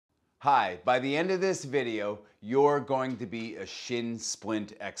Hi, by the end of this video, you're going to be a shin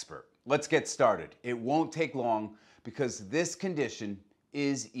splint expert. Let's get started. It won't take long because this condition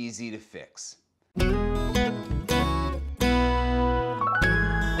is easy to fix.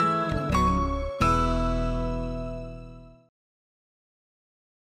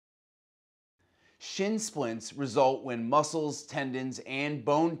 Shin splints result when muscles, tendons, and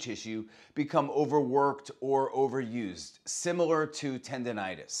bone tissue become overworked or overused, similar to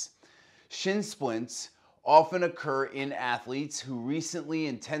tendinitis. Shin splints often occur in athletes who recently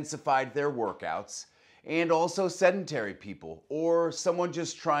intensified their workouts and also sedentary people or someone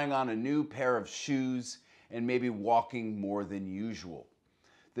just trying on a new pair of shoes and maybe walking more than usual.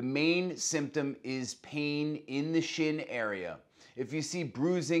 The main symptom is pain in the shin area. If you see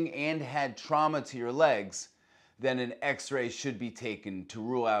bruising and had trauma to your legs, then an x-ray should be taken to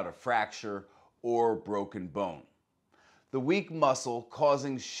rule out a fracture or broken bone. The weak muscle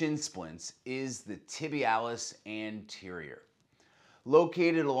causing shin splints is the tibialis anterior.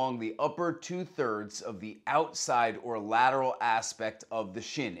 Located along the upper 2/3 of the outside or lateral aspect of the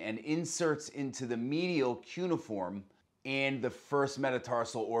shin and inserts into the medial cuneiform and the first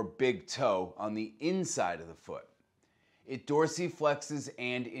metatarsal or big toe on the inside of the foot. It dorsiflexes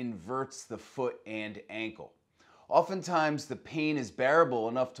and inverts the foot and ankle. Oftentimes, the pain is bearable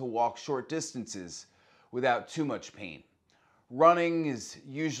enough to walk short distances without too much pain. Running is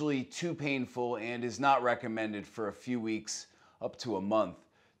usually too painful and is not recommended for a few weeks up to a month,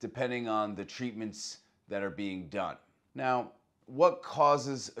 depending on the treatments that are being done. Now, what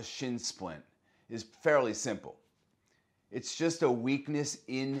causes a shin splint is fairly simple. It's just a weakness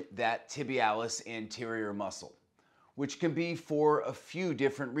in that tibialis anterior muscle, which can be for a few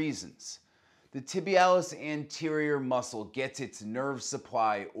different reasons. The tibialis anterior muscle gets its nerve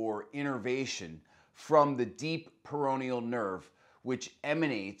supply or innervation from the deep peroneal nerve, which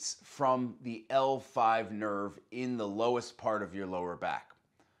emanates from the L5 nerve in the lowest part of your lower back.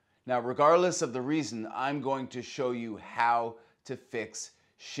 Now, regardless of the reason, I'm going to show you how to fix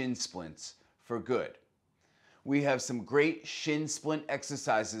shin splints for good. We have some great shin splint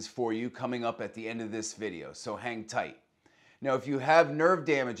exercises for you coming up at the end of this video, so hang tight. Now, if you have nerve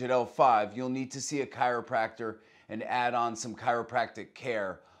damage at L5, you'll need to see a chiropractor and add on some chiropractic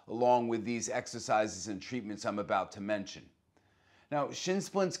care along with these exercises and treatments I'm about to mention. Now, shin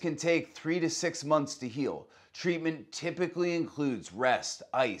splints can take 3 to 6 months to heal. Treatment typically includes rest,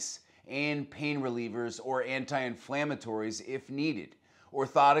 ice, and pain relievers or anti-inflammatories if needed.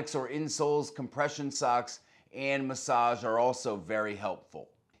 Orthotics or insoles, compression socks, and massage are also very helpful.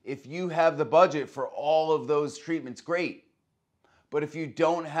 If you have the budget for all of those treatments, great. But if you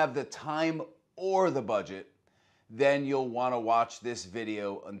don't have the time or the budget, then you'll want to watch this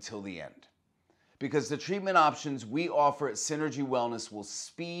video until the end. Because the treatment options we offer at Synergy Wellness will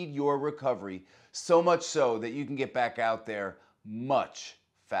speed your recovery so much so that you can get back out there much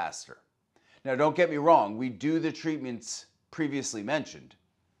faster. Now, don't get me wrong, we do the treatments previously mentioned.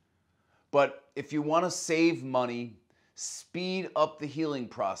 But if you want to save money, speed up the healing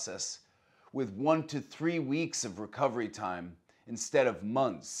process with 1 to 3 weeks of recovery time instead of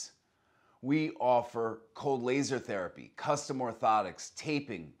months, we offer cold laser therapy, custom orthotics,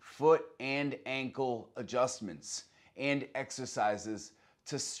 taping, foot and ankle adjustments, and exercises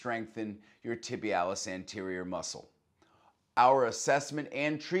to strengthen your tibialis anterior muscle. Our assessment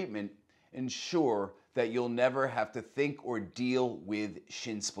and treatment ensure that you'll never have to think or deal with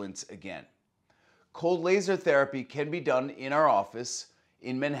shin splints again. Cold laser therapy can be done in our office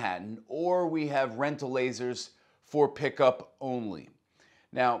in Manhattan, or we have rental lasers for pickup only.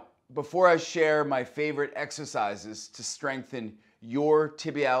 Now, before I share my favorite exercises to strengthen your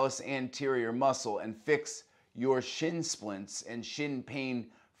tibialis anterior muscle and fix your shin splints and shin pain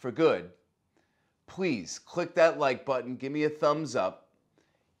for good, please click that like button, give me a thumbs up,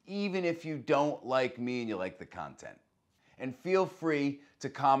 even if you don't like me and you like the content. And feel free to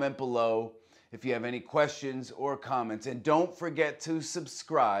comment below if you have any questions or comments. And don't forget to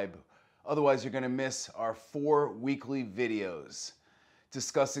subscribe, otherwise you're going to miss our 4 weekly videos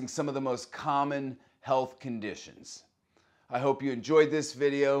discussing some of the most common health conditions. I hope you enjoyed this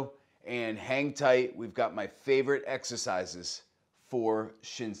video, and hang tight. We've got my favorite exercises for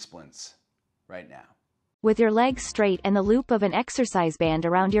shin splints right now. With your legs straight and the loop of an exercise band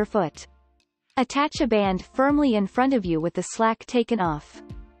around your foot. Attach a band firmly in front of you with the slack taken off.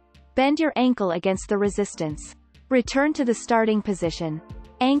 Bend your ankle against the resistance. Return to the starting position.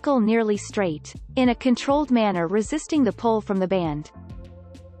 Ankle nearly straight, in a controlled manner, resisting the pull from the band.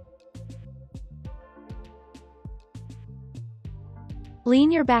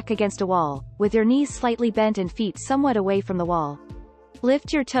 Lean your back against a wall, with your knees slightly bent and feet somewhat away from the wall.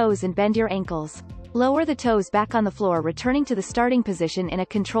 Lift your toes and bend your ankles. Lower the toes back on the floor, returning to the starting position in a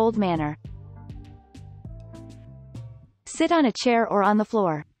controlled manner. Sit on a chair or on the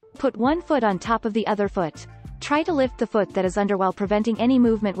floor. Put one foot on top of the other foot. Try to lift the foot that is under while preventing any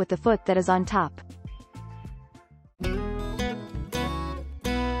movement with the foot that is on top.